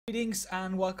Greetings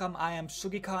and welcome, I am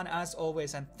Sugikan as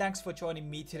always, and thanks for joining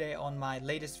me today on my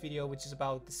latest video, which is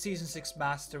about the Season 6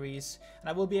 Masteries, and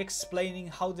I will be explaining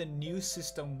how the new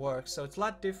system works. So it's a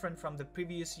lot different from the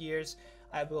previous years.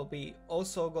 I will be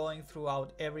also going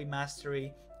throughout every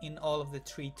mastery in all of the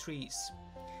 3 trees.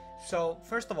 So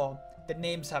first of all, the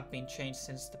names have been changed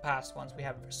since the past ones. We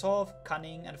have Resolve,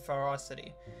 Cunning and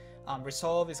Ferocity.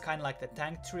 Resolve is kind of like the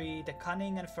tank tree. The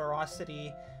Cunning and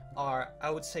Ferocity are, I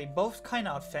would say, both kind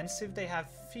of offensive. They have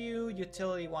few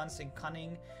utility ones in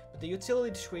Cunning, but the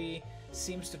utility tree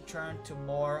seems to turn to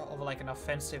more of like an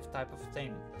offensive type of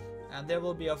thing. And there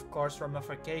will be of course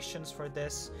ramifications for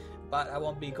this, but I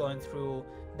won't be going through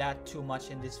that too much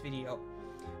in this video.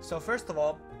 So first of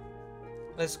all,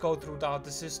 let's go through how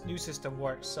this new system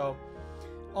works. So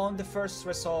on the first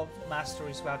Resolve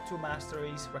Masteries, we have 2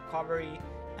 Masteries, Recovery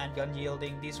and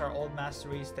Unyielding. These are old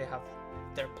Masteries. They have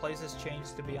their places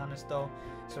changed, to be honest though.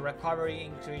 So Recovery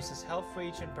increases health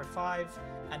regen per 5,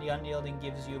 and the Unyielding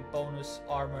gives you bonus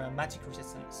armor and magic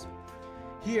resistance.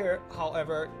 Here,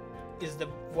 however, is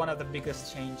one of the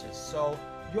biggest changes. So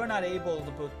you're not able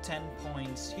to put 10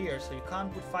 points here, so you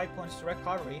can't put 5 points to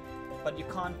Recovery, but you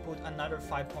can't put another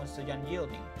 5 points to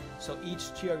Unyielding. So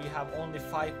each tier you have only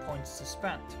 5 points to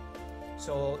spend.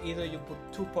 So either you put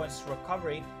 2 points to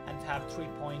Recovery and have 3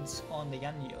 points on the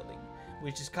Unyielding,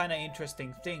 which is kind of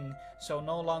interesting thing. So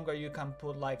no longer you can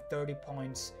put like 30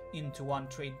 points into one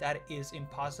tree. That is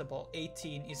impossible.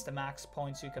 18 is the max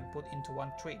points you can put into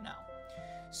one tree now.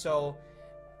 So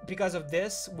because of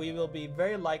this, we will be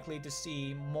very likely to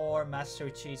see more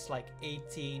mastery cheats like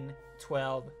 18,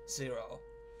 12, 0.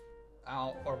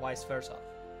 Or vice versa.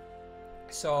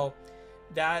 So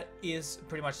that is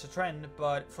pretty much the trend,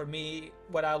 but for me,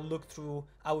 what I look through,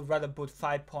 I would rather put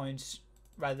 5 points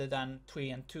rather than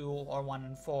 3 and 2 or 1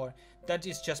 and 4. That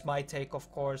is just my take,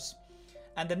 of course.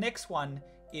 And the next one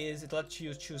is it lets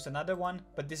you choose another one,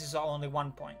 but this is only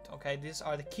 1 point. Okay, these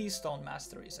are the Keystone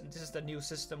Masteries, and this is the new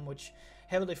system which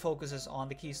heavily focuses on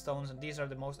the keystones, and these are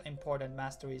the most important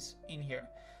masteries in here.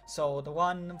 So the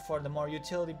one for the more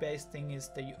utility based thing is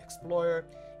the Explorer,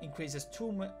 increases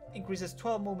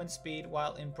 12 movement speed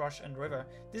while in brush and river.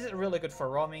 This is really good for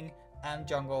roaming and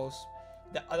jungles.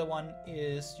 The other one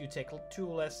is you take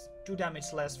 2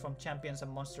 damage less from champions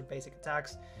and monster basic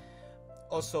attacks.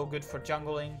 Also good for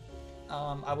jungling.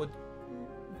 I would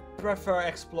prefer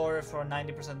Explorer for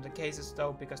 90% of the cases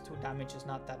though, because 2 damage is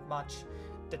not that much.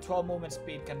 The 12 movement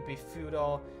speed can be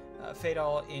fatal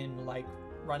in like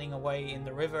running away in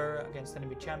the river against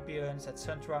enemy champions,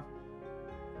 etc.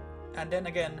 And then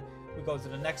again, we go to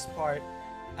the next part,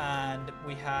 and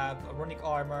we have a runic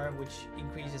armor, which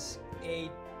increases 8%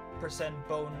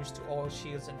 bonus to all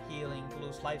shields and healing,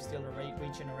 plus lifesteal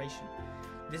regeneration.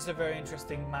 This is a very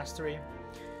interesting mastery.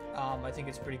 I think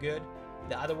it's pretty good.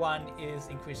 The other one is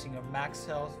increasing your max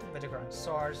health, veteran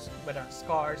scars,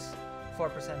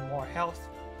 4% more health.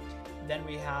 Then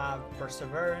we have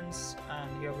Perseverance,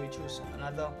 and here we choose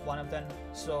another one of them.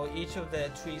 So each of the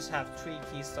trees have 3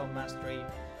 Keystone Mastery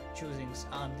choosings,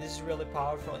 and this is really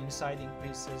powerful. Insight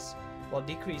decreases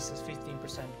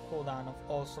 15% cooldown of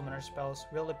all summoner spells,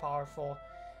 really powerful.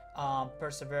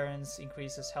 Perseverance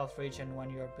increases health regen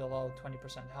when you're below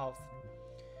 20% health.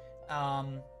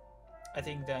 I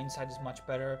think the Insight is much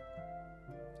better.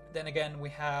 Then again, we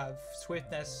have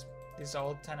Swiftness. This is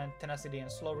all tenacity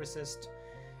and slow resist.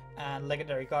 And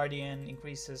Legendary Guardian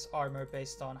increases armor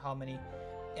based on how many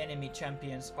enemy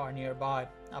champions are nearby,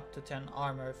 up to 10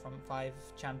 armor from 5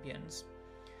 champions.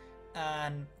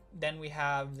 And then we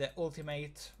have the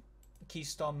ultimate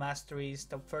Keystone Masteries,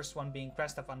 the first one being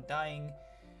Crest of Undying.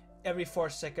 Every 4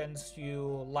 seconds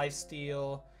you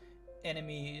lifesteal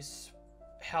enemies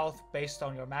health based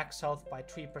on your max health by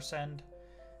 3%.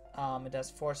 It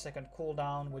has 4-second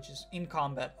cooldown, which is in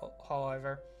combat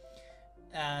however.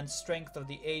 And Strength of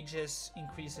the Ages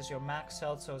increases your max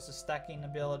health, so it's a stacking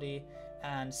ability,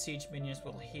 and siege minions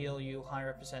will heal you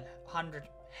 100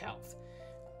 health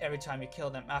every time you kill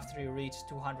them after you reach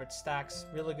 200 stacks.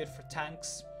 Really good for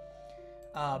tanks.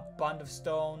 Bond of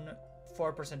Stone,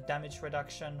 4% damage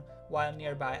reduction while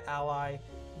nearby ally.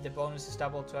 The bonus is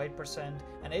doubled to 8%,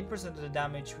 and 8% of the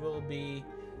damage will be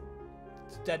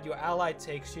that your ally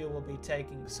takes, you will be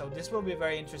taking. So this will be a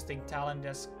very interesting talent.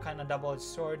 That's kind of double-edged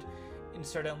sword. In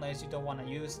certain lanes you don't want to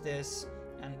use this,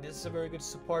 and this is a very good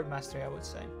support mastery, I would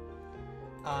say.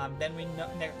 Then we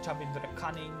jump into the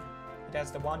Cunning. It has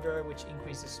the Wanderer, which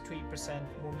increases 3%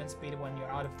 movement speed when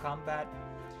you're out of combat.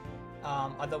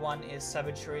 Other one is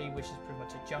Savagery, which is pretty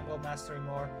much a jungle mastery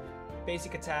more.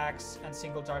 Basic attacks and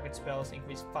single target spells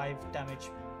increase 5 damage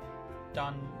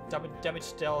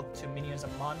damage dealt to minions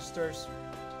and monsters.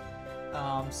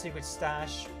 Secret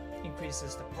Stash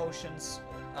increases the potions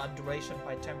duration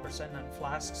by 10% and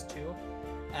flasks too.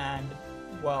 And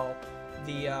well,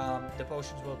 the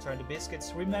potions will turn to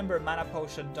biscuits. Remember, mana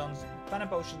potions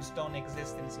don't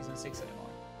exist in Season 6 anymore.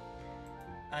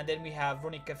 And then we have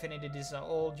Runic Affinity. This is an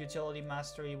old utility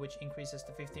mastery which increases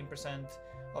to 15%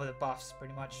 of the buffs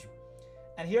pretty much.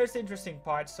 And here's the interesting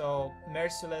part. So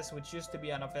Merciless, which used to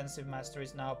be an offensive master,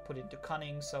 is now put into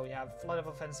Cunning. So you have a lot of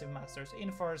offensive masters in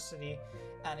Ferocity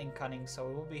and in Cunning. So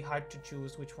it will be hard to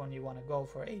choose which one you want to go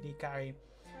for AD carry.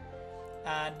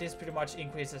 And this pretty much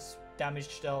increases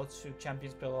damage dealt to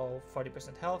champions below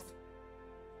 40% health.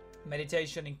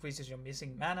 Meditation increases your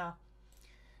missing mana.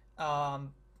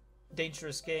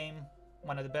 Dangerous Game,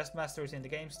 one of the best masters in the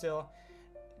game still.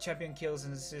 Champion kills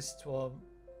and assists will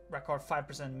record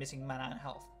 5% missing mana and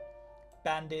health.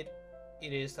 Bandit,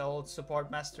 it is the old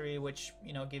support mastery which,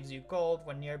 you know, gives you gold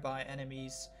when nearby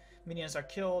minions are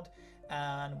killed,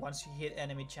 and once you hit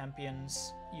enemy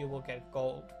champions you will get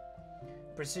gold.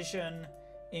 Precision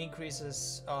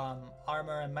increases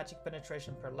armor and magic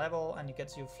penetration per level, and it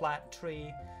gets you flat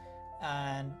 3.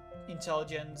 And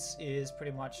Intelligence is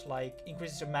pretty much like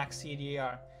increases your max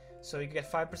CDR, so you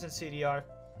get 5% CDR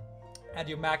and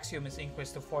your maximum is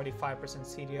increased to 45%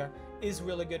 CDR. Is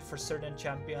really good for certain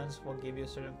champions, will give you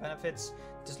certain benefits.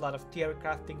 There's a lot of tier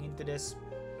crafting into this.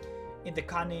 In the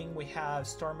Cunning we have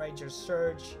Storm Ranger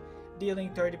Surge, dealing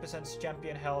 30%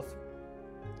 champion health,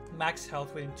 max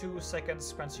health within 2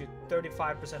 seconds, grants you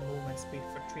 35% movement speed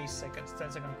for 3 seconds,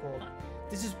 10-second cooldown.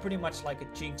 This is pretty much like a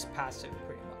Jinx passive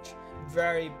pretty much.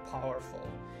 Very powerful,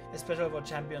 especially for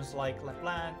champions like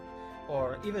LeBlanc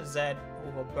or even Zed,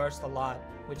 who will burst a lot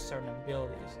with certain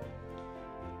abilities.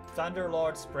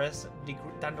 Thunderlord's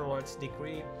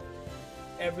Decree.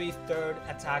 Every third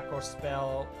attack or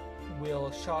spell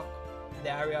will shock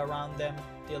the area around them,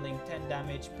 dealing 10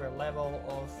 damage per level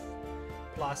of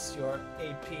plus your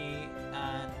AP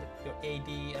and your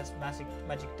AD as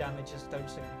magic damage as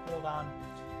 30-second cooldown.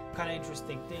 Kind of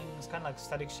interesting things, kind of like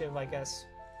Static Shiv, I guess.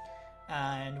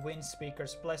 And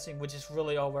Windspeaker's Blessing, which is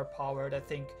really overpowered. I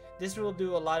think this will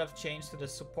do a lot of change to the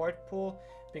support pool,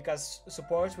 because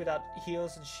supports without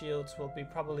heals and shields will be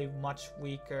probably much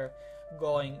weaker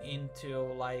going into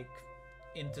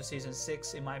Season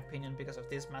 6 in my opinion, because of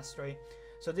this mastery.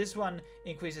 So this one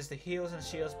increases the heals and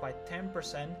shields by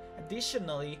 10%.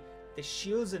 Additionally, the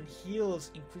shields and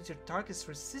heals increase your target's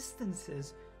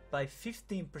resistances by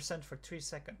 15% for 3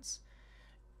 seconds.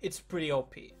 It's pretty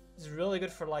OP. It's really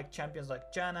good for like champions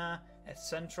like Janna,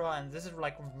 etc. And this is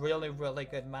like really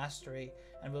good mastery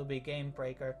and will be a game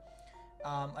breaker.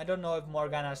 I don't know if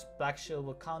Morgana's Black Shield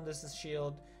will count as a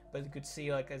shield, but you could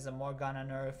see like as a Morgana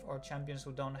nerf, or champions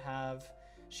who don't have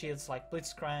shields like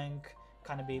Blitzcrank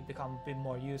kind of become a bit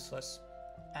more useless.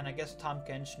 And I guess Tahm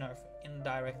Kench nerf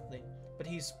indirectly, but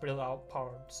he's pretty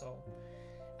outpowered. So,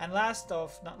 and last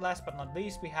but not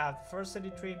least, we have first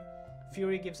city tree.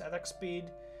 Fury gives attack speed.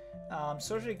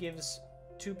 Sorcery gives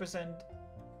 2%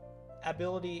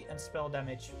 ability and spell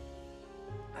damage.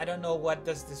 I don't know what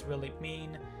does this really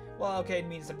mean. Well, okay, it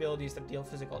means abilities that deal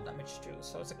physical damage too,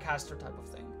 so it's a caster type of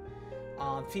thing.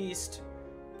 Feast,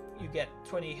 you get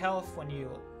 20 health when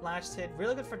you last hit.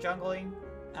 Really good for jungling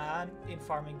and in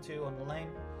farming too on the lane.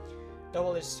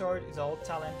 Double-edged sword is old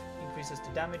talent, increases the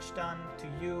damage done to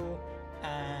you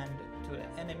and to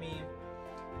the enemy.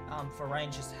 For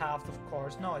range is halved, of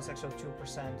course. No, it's actually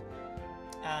 2%.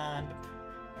 And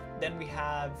then we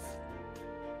have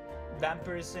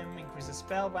Vampirism, increases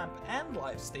spell vamp and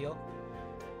lifesteal.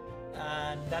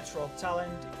 And natural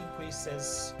talent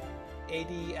increases AD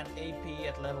and AP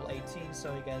at level 18,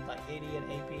 so you get like AD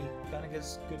and AP. Kind of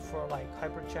is good for like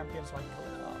hyper champions like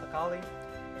Akali.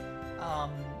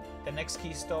 The next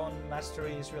keystone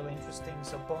mastery is really interesting.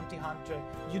 So Bounty Hunter,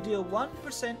 you deal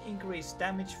 1% increased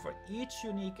damage for each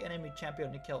unique enemy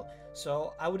champion you kill.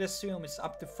 So I would assume it's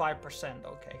up to 5%.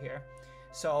 Okay, here.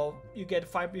 So you get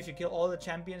 5 if you kill all the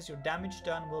champions. Your damage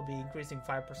done will be increasing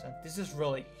 5%. This is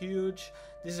really huge.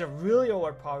 This is a really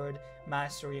overpowered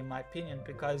mastery in my opinion,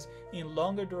 because in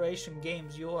longer duration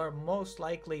games you are most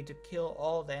likely to kill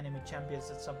all the enemy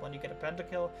champions at some point. You get a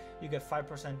pentakill, you get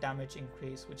 5% damage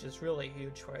increase, which is really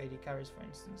huge for AD carries, for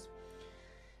instance.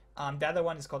 The other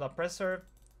one is called Oppressor.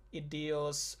 It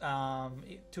deals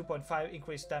 2.5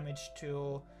 increased damage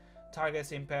to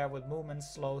targets impaired with movement,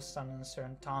 slow, stun, and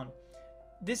certain town.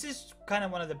 This is kind of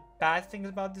one of the bad things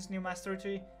about this new mastery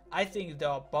tree. I think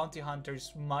the Bounty Hunter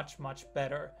is much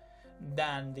better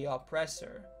than the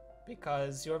Oppressor,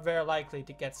 because you're very likely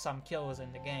to get some kills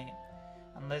in the game.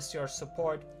 Unless your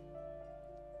support,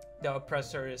 the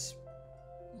Oppressor is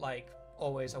like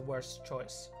always a worse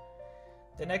choice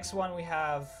The next one we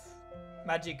have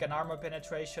magic and armor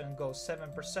penetration goes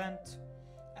 7%.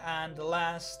 And the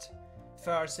last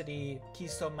Ferocity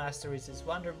Keystone Masteries is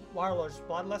Warlord's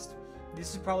Bloodlust.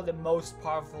 This is probably the most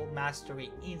powerful mastery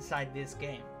inside this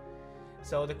game.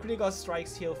 So the critical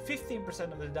strikes heal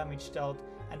 15% of the damage dealt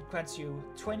and grants you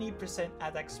 20%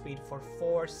 attack speed for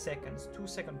 4 seconds.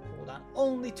 2-second cooldown.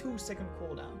 Only 2-second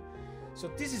cooldown. So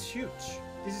this is huge.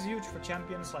 This is huge for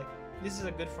champions. Like, this is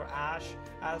a good for Ashe.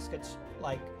 Ashe gets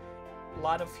like a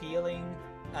lot of healing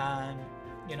and,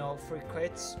 you know, free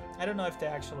crits. I don't know if they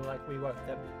actually like rework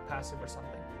the passive or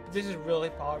something. But this is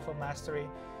really powerful mastery.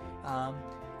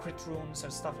 Crit runes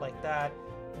and stuff like that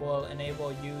will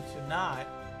enable you to not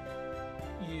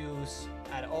use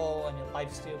at all any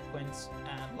lifesteal points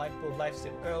and build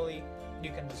lifesteal early.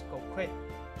 You can just go crit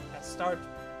at start,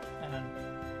 and then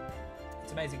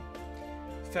it's amazing.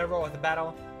 Fervor of the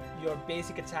battle. Your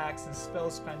basic attacks and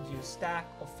spells grant you a stack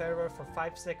of fervor for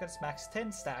 5 seconds, max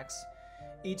 10 stacks.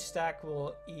 Each stack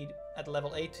will eat at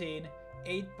level 18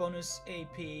 8 bonus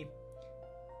AP.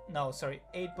 No, sorry,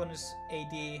 8 bonus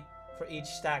AD for each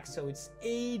stack. So it's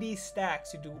 80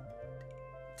 stacks. You do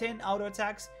 10 auto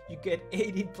attacks, you get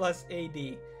 80 plus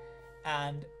AD.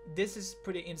 And this is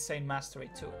pretty insane mastery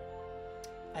too.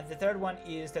 And the third one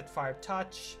is that Fire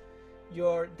Touch.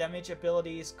 Your damage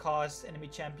abilities cause enemy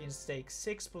champions to take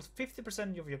 6 plus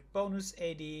 50% of your bonus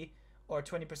AD or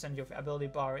 20% of your ability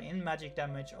bar in magic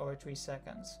damage over 3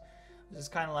 seconds. This is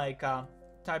kind of like a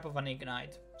type of an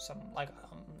ignite, some like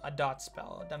a dot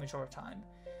spell, damage over time.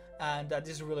 And this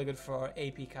is really good for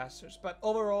AP casters. But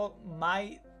overall,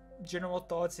 my general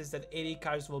thoughts is that AD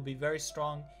cards will be very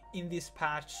strong in this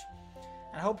patch.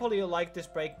 And hopefully you like this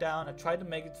breakdown. I tried to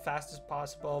make it fast as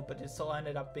possible, but it still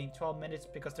ended up being 12 minutes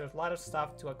because there's a lot of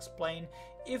stuff to explain.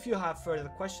 If you have further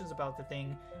questions about the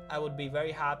thing, I would be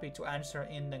very happy to answer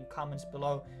in the comments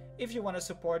below. If you want to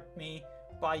support me,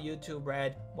 buy YouTube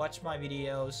Red, watch my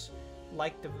videos,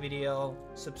 like the video,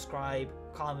 subscribe,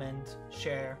 comment,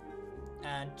 share,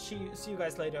 and see you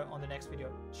guys later on the next video.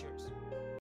 Cheers.